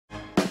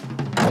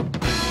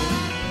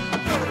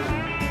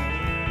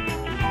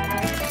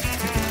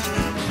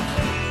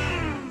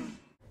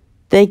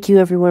Thank you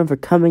everyone for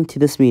coming to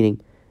this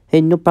meeting.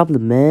 Hey, no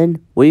problem, man.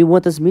 What do you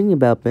want this meeting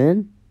about,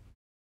 man?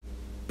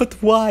 But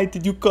why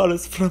did you call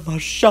us from our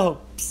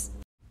shops?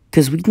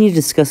 Because we need to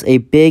discuss a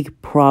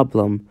big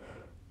problem.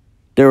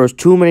 There was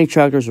too many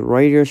tractors at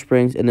Radiator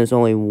Springs, and there's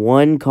only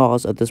one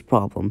cause of this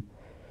problem.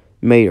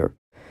 Mater.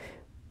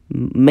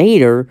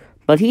 Mater?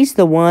 But he's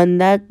the one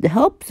that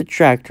helps the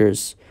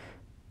tractors.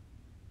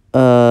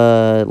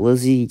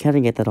 Lizzie, you kind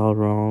of get that all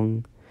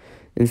wrong.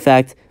 In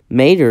fact,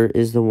 Mater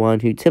is the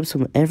one who tips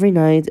him every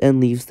night and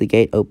leaves the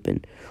gate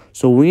open.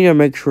 So we need to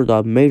make sure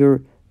that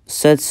Mater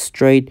sets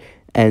straight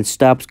and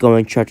stops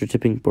going tractor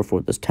tipping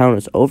before this town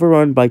is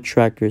overrun by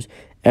tractors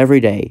every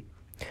day.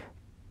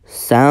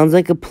 Sounds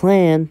like a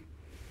plan.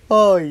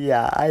 Oh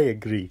yeah, I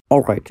agree.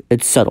 Alright,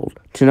 it's settled.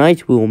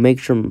 Tonight we will make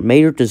sure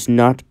Mater does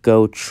not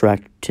go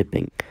tractor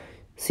tipping.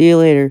 See you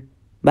later.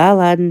 Bye,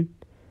 Aladdin.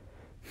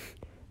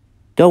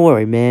 Don't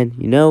worry, man.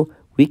 You know,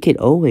 we could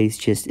always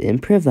just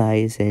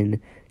improvise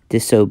and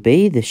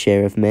disobey the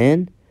sheriff,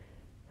 man.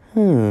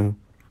 I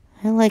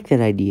like that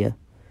idea.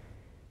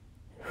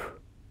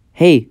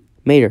 Hey,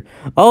 Mater.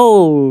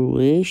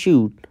 Oh,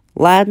 shoot.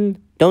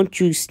 Aladdin, don't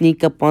you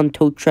sneak up on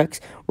tow trucks.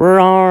 We're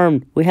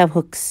armed. We have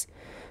hooks.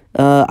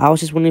 I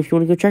was just wondering if you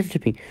want to go tractor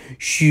tipping.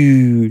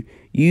 Shoot.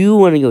 You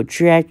want to go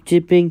tractor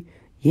tipping?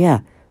 Yeah.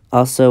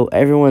 Also,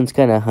 everyone's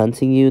kind of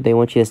hunting you. They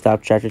want you to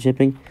stop tractor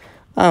tipping.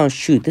 Oh,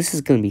 shoot. This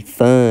is going to be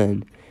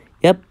fun.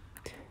 Yep.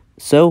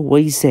 So, what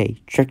do you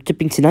say? Tractor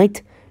tipping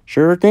tonight?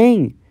 Sure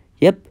thing.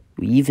 Yep.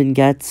 We even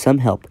got some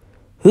help.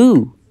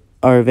 Who?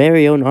 Our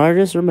very own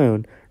artist,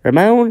 Ramon.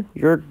 Ramon,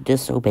 you're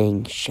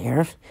disobeying,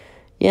 Sheriff.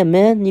 Yeah,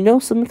 man. You know,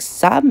 some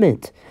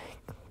excitement.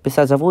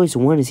 Besides, I've always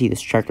wanted to see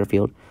this tractor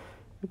field.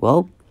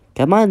 Well,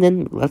 come on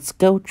then. Let's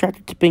go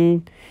tractor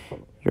tipping.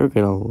 You're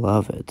going to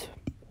love it.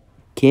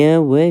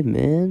 Can't wait,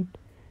 man.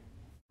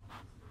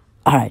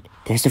 Alright,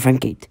 there's the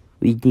front gate.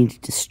 We need to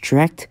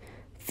distract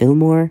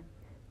Fillmore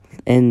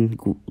and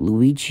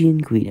Luigi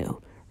and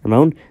Guido.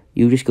 Ramon,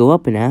 you just go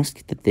up and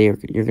ask that you're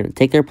going to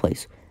take their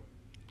place.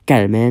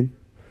 Got it, man.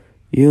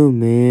 Yo,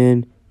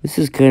 man. This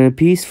is kind of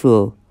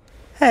peaceful.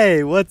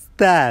 Hey, what's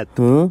that?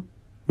 Huh?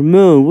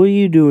 Ramon, what are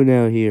you doing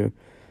out here?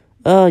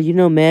 You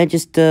know, man,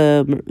 just,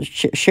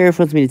 Sheriff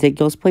wants me to take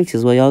those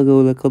places while y'all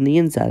go look on the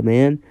inside,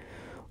 man.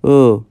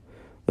 Oh,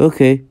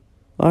 okay.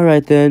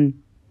 Alright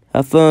then.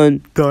 Have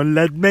fun. Don't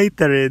let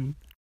Mater in.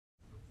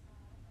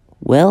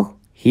 Well,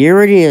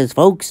 here it is,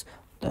 folks.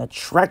 The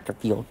tractor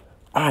field.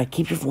 Alright,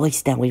 keep your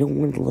voice down. We don't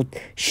want to let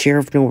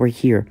Sheriff know we're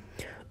here.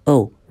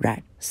 Oh,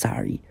 right.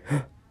 Sorry.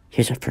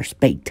 Here's our first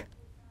bait.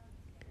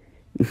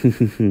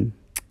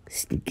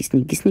 Sneaky,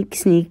 sneaky, sneaky,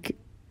 sneak.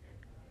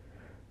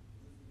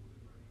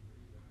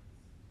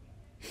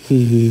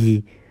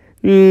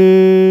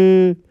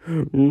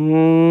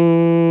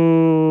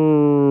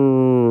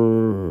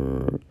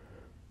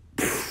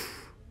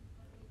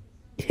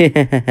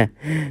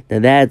 Now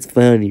that's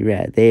funny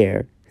right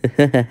there.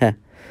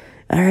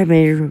 Alright,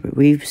 Mater,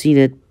 we've seen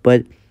it,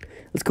 but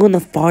let's go on the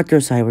farther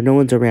side where no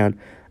one's around.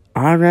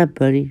 Alright,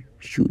 buddy.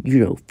 Shoot, you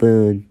know,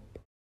 fun.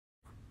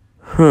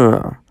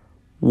 Huh.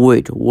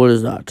 Wait, what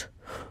is that?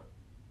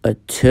 A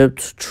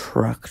tipped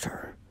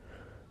tractor.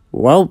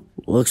 Well,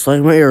 looks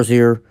like Mater's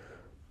here.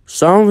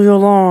 Sound the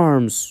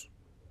alarms.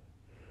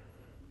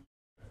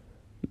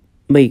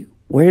 Wait,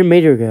 where did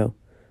Mater go?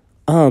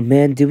 Oh,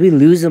 man, did we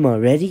lose him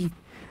already?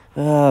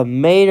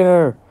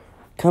 Mater,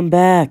 come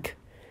back.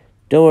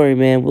 Don't worry,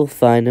 man, we'll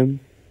find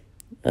him.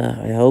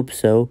 I hope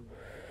so.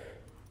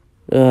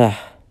 Uh-oh.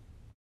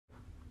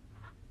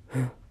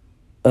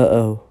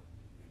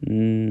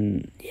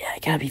 Yeah, I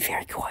gotta be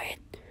very quiet.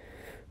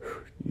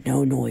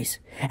 No noise.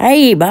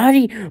 Hey,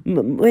 buddy!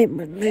 Wait,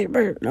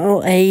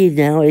 no, hey,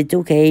 no, it's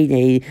okay.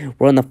 Hey,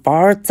 we're on the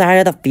far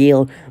side of the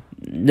field.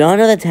 None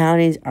of the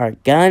townies are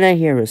gonna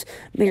hear us.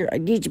 Mater, I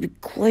need you to be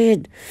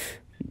quiet.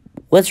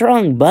 What's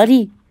wrong,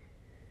 buddy?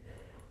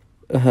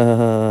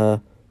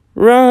 Run!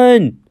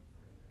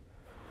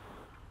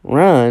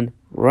 Run?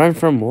 Run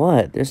from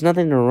what? There's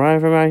nothing to run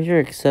from out here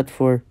except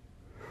for...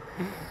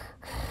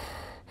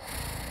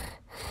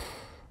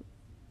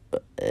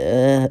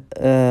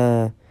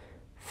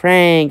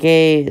 Frank,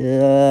 hey,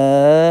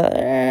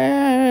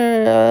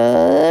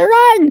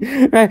 run!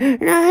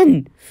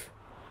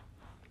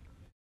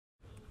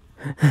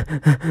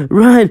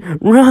 Run!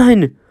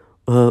 Run!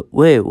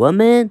 Wait, what,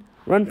 man?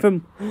 Run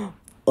from...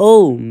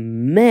 Oh,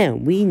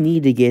 man, we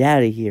need to get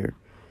out of here.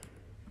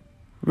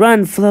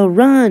 Run, Flo,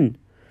 run!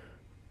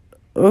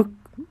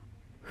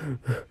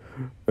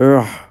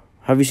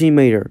 Have you seen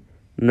Mater?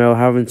 No,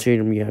 haven't seen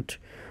him yet.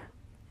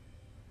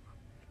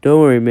 Don't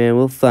worry, man,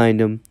 we'll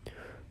find him.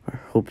 I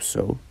hope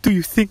so. Do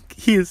you think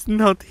he is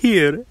not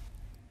here?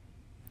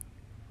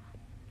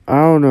 I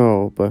don't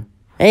know, but...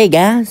 Hey,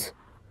 guys!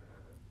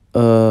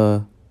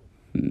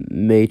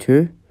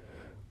 Mater?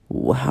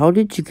 How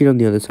did you get on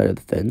the other side of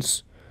the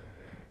fence?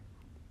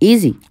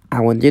 Easy.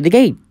 I went through the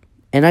gate.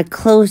 And I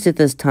closed it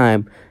this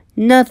time.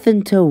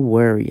 Nothing to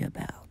worry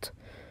about.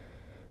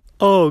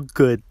 Oh,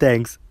 good,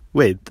 thanks.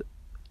 Wait,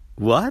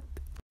 what?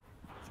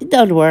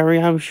 Don't worry,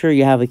 I'm sure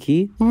you have a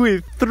key.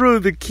 We threw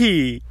the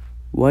key.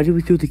 Why did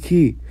we throw the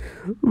key?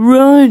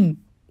 Run!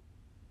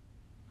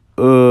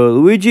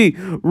 Luigi,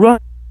 run!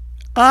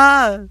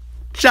 Ah!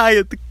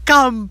 Giant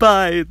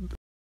combine!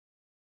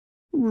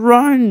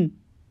 Run!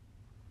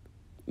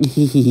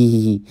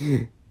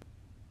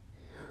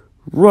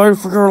 Run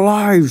for your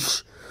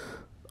lives!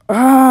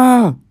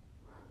 Ah!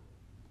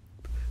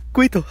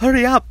 Guido,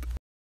 hurry up!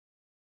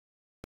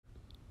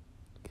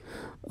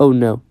 Oh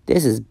no,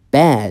 this is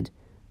bad.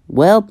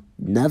 Well,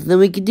 nothing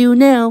we can do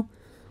now.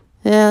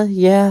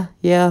 Yeah.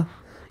 You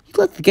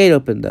left the gate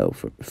open, though,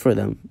 for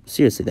them.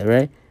 Seriously, though,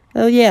 right?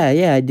 Oh,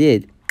 yeah, I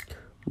did.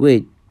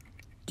 Wait,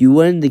 you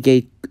wanted the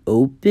gate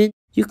open?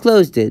 You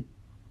closed it,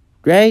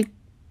 right?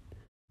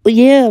 Well,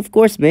 yeah, of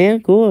course, man,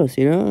 of course,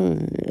 you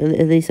know.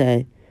 At least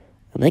I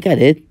think I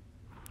did.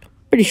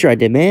 Pretty sure I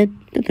did,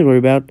 man. Nothing to worry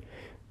about.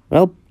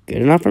 Well,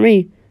 good enough for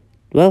me.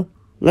 Well,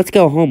 let's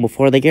go home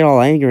before they get all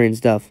angry and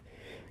stuff.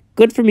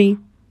 Good for me.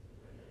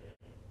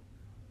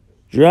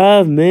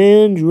 Drive,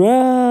 man,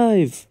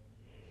 drive.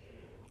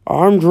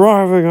 I'm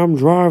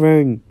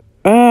driving.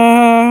 Ah!